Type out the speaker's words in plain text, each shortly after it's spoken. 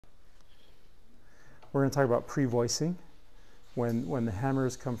we're going to talk about prevoicing. When the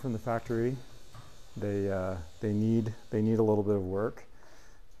hammers come from the factory, they need a little bit of work.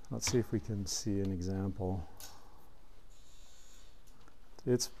 Let's see if we can see an example.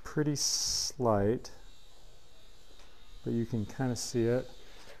 It's pretty slight, but you can kind of see it,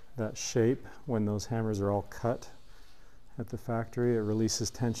 that shape. When those hammers are all cut at the factory, it releases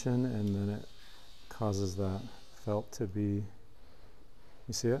tension and then it causes that felt to be,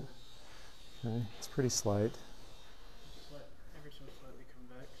 you see it? Okay, it's pretty slight. Ever so slightly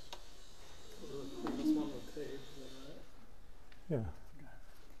convex. This one with tape, is that right? Yeah.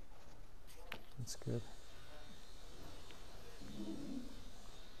 That's good.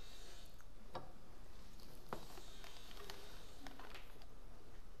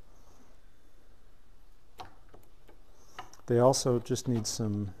 They also just need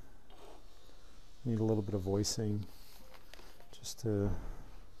a little bit of voicing, just to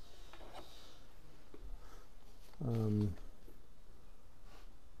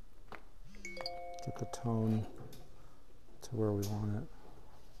get the tone to where we want it.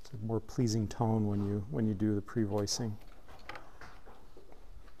 It's a more pleasing tone when you do the pre-voicing.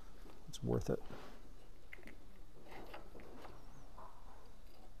 It's worth it.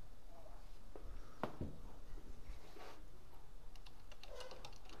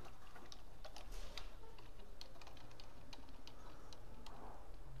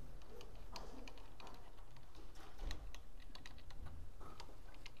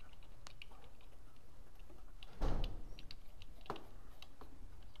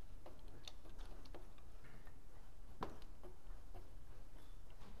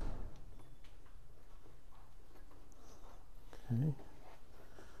 Okay,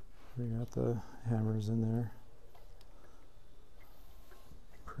 we got the hammers in there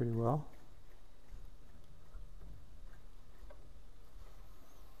pretty well.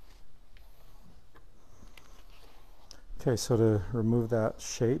 Okay, so to remove that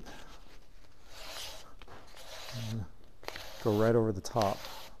shape, go right over the top.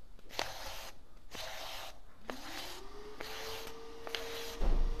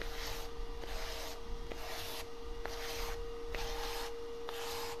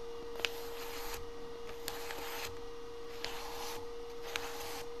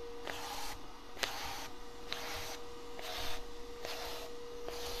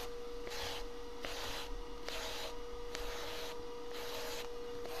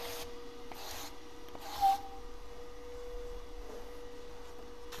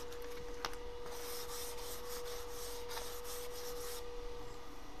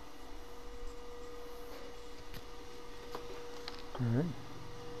 All right.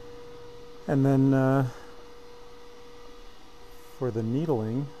 And then for the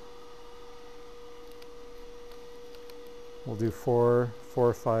needling, we'll do four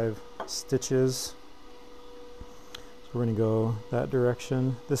or five stitches. So we're going to go that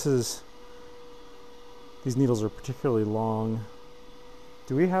direction. These needles are particularly long.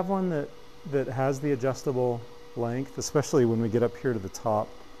 Do we have one that has the adjustable length, especially when we get up here to the top?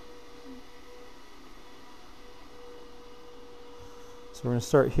 So we're going to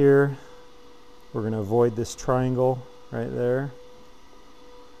start here. We're going to avoid this triangle right there.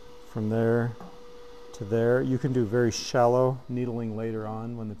 From there to there. You can do very shallow needling later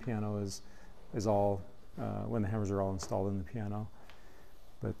on when the piano is all, when the hammers are all installed in the piano.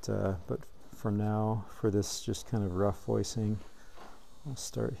 But for now, for this just kind of rough voicing, I'll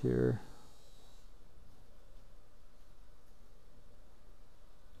start here.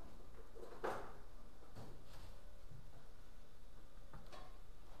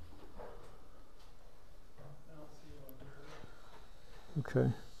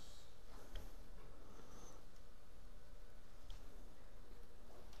 Okay.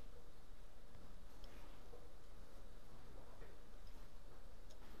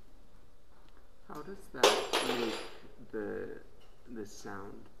 How does that make the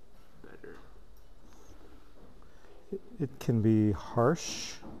sound better? It can be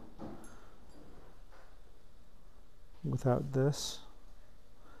harsh without this.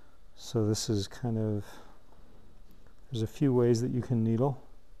 So this is kind of, there's a few ways that you can needle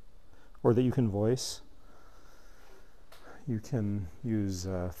or that you can voice. You can use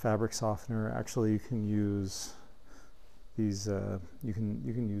fabric softener. Actually, you can use these, you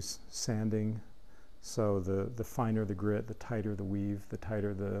can use sanding. So the finer the grit, the tighter the weave, the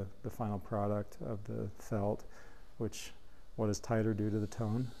tighter the final product of the felt, which, what does tighter do to the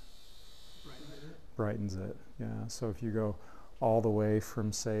tone? Brightens it, yeah. So if you go all the way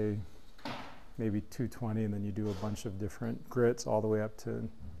from, say, maybe 220 and then you do a bunch of different grits all the way up to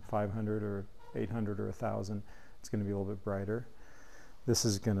 500 or 800 or 1,000, it's going to be a little bit brighter. This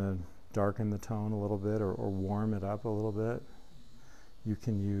is going to darken the tone a little bit or warm it up a little bit. You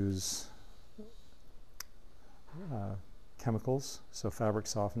can use chemicals, so fabric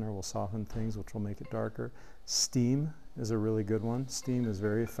softener will soften things, which will make it darker. Steam is a really good one. Steam is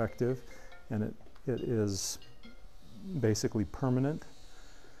very effective, and it is basically permanent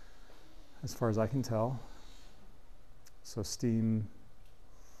as far as I can tell. So steam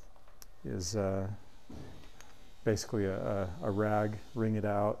is basically a rag, wring it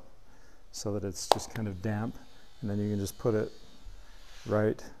out so that it's just kind of damp, and then you can just put it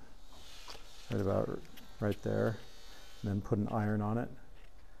right about right there, and then put an iron on it,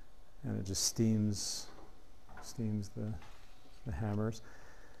 and it just steams the hammers.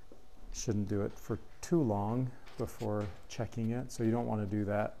 Shouldn't do it for too long before checking it, so you don't want to do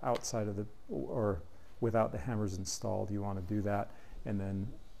that outside of the, or without the hammers installed. You want to do that and then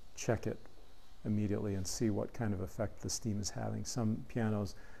check it immediately and see what kind of effect the steam is having. Some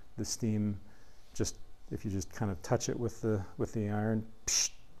pianos, the steam, just if you just kind of touch it with the iron, psh,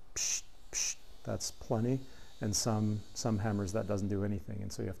 psh, psh, that's plenty. And some hammers that doesn't do anything,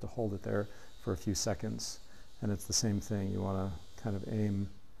 and so you have to hold it there for a few seconds. And it's the same thing. You want to kind of aim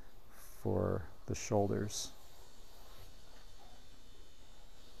for the shoulders.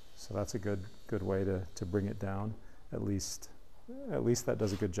 So that's a good way to bring it down. At least that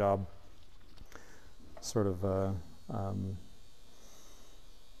does a good job. Sort of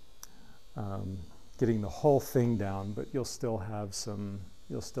getting the whole thing down, but you'll still have some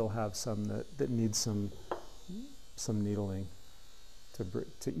that need some needling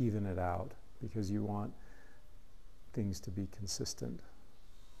to even it out, because you want things to be consistent.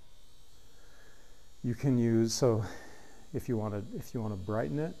 You can use, so if you want to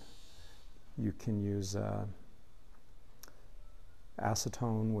brighten it, you can use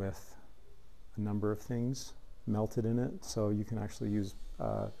acetone with a number of things melted in it. So you can actually use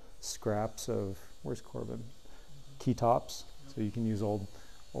scraps of, where's Corbin? Key tops. So you can use old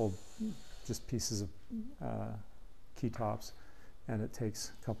just pieces of key tops, and it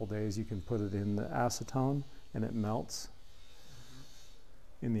takes a couple days. You can put it in the acetone and it melts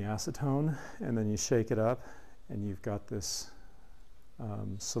in the acetone, and then you shake it up and you've got this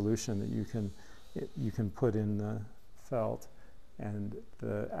solution that you can put in the felt, and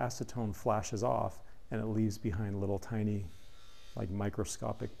the acetone flashes off and it leaves behind little tiny, like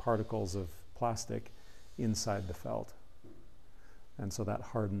microscopic particles of plastic inside the felt, and so that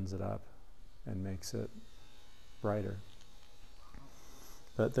hardens it up and makes it brighter.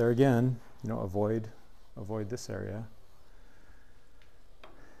 But there again, avoid this area.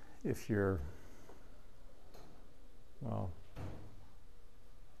 If you're, well,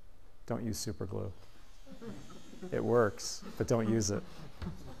 don't use super glue. It works, but don't use it. So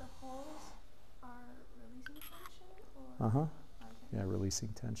the holes are releasing tension, or? Uh-huh. Okay. Yeah, releasing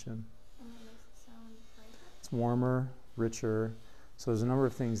tension. And it makes it sound brighter? It's warmer, richer. So there's a number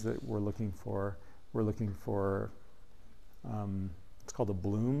of things that we're looking for. We're looking for, it's called a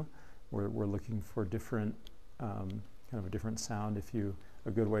bloom. We're looking for different, kind of a different sound. A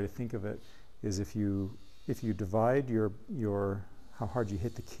good way to think of it is if you divide your how hard you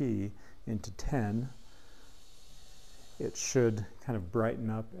hit the key into 10, it should kind of brighten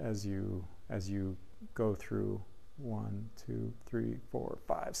up as you go through 1, 2, 3, 4,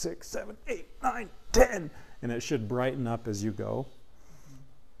 5, 6, 7, 8, 9, 10, and it should brighten up as you go.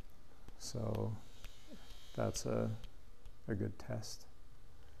 So that's a good test.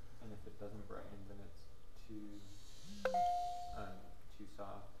 And if it doesn't brighten, then it's too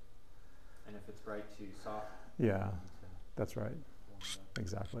soft. And if it's bright, too soft. Yeah, that's right.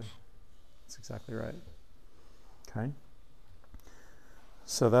 Exactly. That's exactly right. Okay.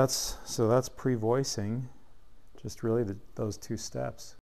 So that's pre-voicing, just really those two steps.